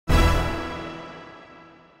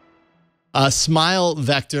Smile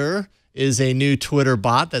Vector is a new Twitter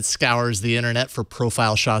bot that scours the internet for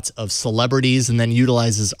profile shots of celebrities and then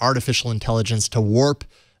utilizes artificial intelligence to warp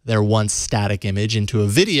their once static image into a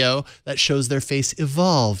video that shows their face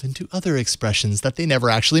evolve into other expressions that they never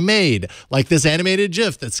actually made, like this animated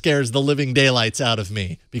GIF that scares the living daylights out of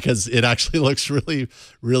me because it actually looks really,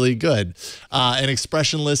 really good. An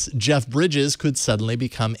expressionless Jeff Bridges could suddenly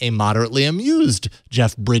become a moderately amused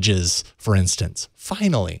Jeff Bridges, for instance.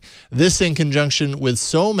 Finally, this in conjunction with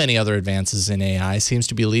so many other advances in AI seems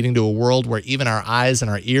to be leading to a world where even our eyes and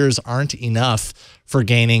our ears aren't enough for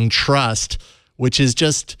gaining trust, which is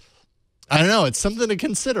just, I don't know, it's something to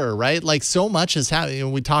consider, right? Like so much is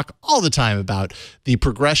happening. We talk all the time about the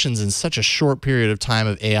progressions in such a short period of time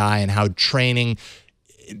of AI and how training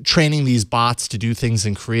these bots to do things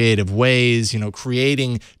in creative ways,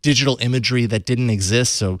 creating digital imagery that didn't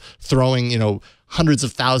exist. So throwing, hundreds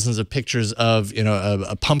of thousands of pictures of,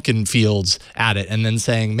 a pumpkin fields at it and then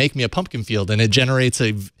saying, make me a pumpkin field. And it generates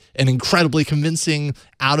an incredibly convincing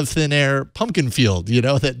out of thin air pumpkin field,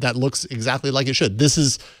 that looks exactly like it should. This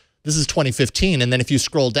is 2015. And then if you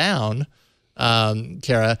scroll down,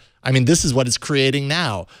 Kara, I mean, this is what it's creating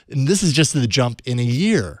now. And this is just the jump in a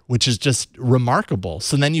year, which is just remarkable.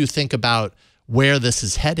 So then you think about where this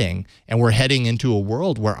is heading, and we're heading into a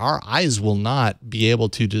world where our eyes will not be able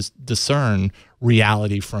to discern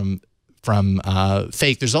reality from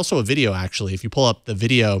fake. There's also a video, actually. If you pull up the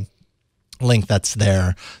video link that's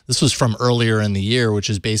there, this was from earlier in the year, which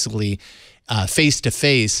is basically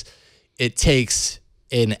face-to-face. It takes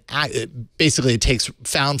it takes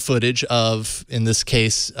found footage of, in this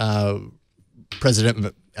case,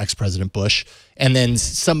 ex-President Bush, and then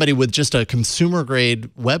somebody with just a consumer-grade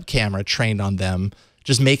web camera trained on them,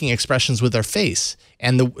 just making expressions with their face.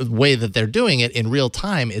 And the way that they're doing it in real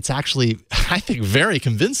time, it's actually, I think, very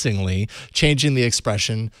convincingly changing the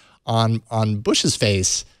expression on Bush's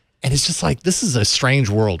face. And it's just like, this is a strange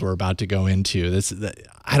world we're about to go into.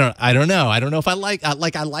 I don't know. I don't know if I like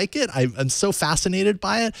it. I'm so fascinated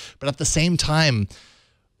by it, but at the same time,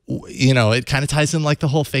 it kind of ties in like the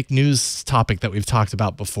whole fake news topic that we've talked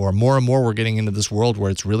about before. More and more, we're getting into this world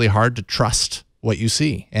where it's really hard to trust what you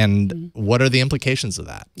see. And what are the implications of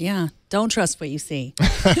that? Yeah. Don't trust what you see.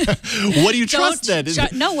 What do you trust then?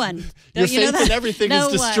 No one. Your faith in everything is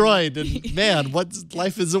destroyed. And man,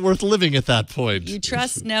 life isn't worth living at that point. You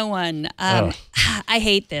trust no one. I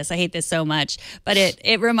hate this. I hate this so much. But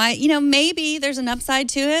it reminds, maybe there's an upside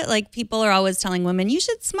to it. Like people are always telling women, you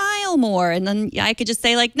should smile more. And then I could just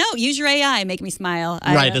say like, no, use your AI, make me smile.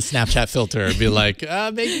 Right, a Snapchat filter. Be like,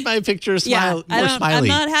 make my picture more smiley. I'm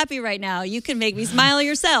not happy right now. You can make me smile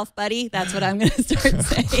yourself, buddy. That's what I'm going to start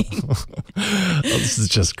saying. Well, this is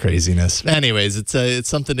just craziness. Anyways, it's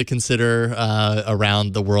something to consider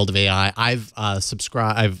around the world of AI. I've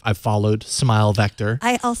followed Smile Vector.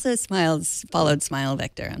 I also followed Smile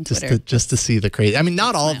Vector on Twitter. Just to see the crazy. I mean,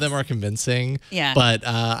 not all of them are convincing. Yeah. But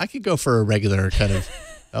I could go for a regular kind of.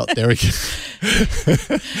 Oh, there we go.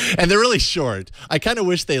 And they're really short. I kind of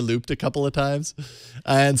wish they looped a couple of times.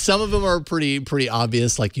 And some of them are pretty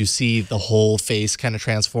obvious. Like you see the whole face kind of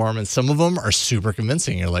transform. And some of them are super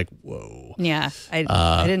convincing. You're like, whoa. Yeah. I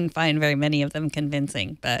didn't find very many of them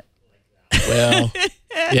convincing, but. Well,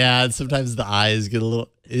 yeah. And sometimes the eyes get a little.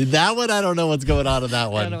 That one, I don't know what's going on in that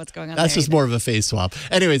one. I don't know what's going on. That's just more of a face swap.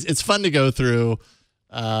 Anyways, it's fun to go through.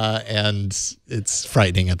 And it's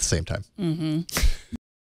frightening at the same time.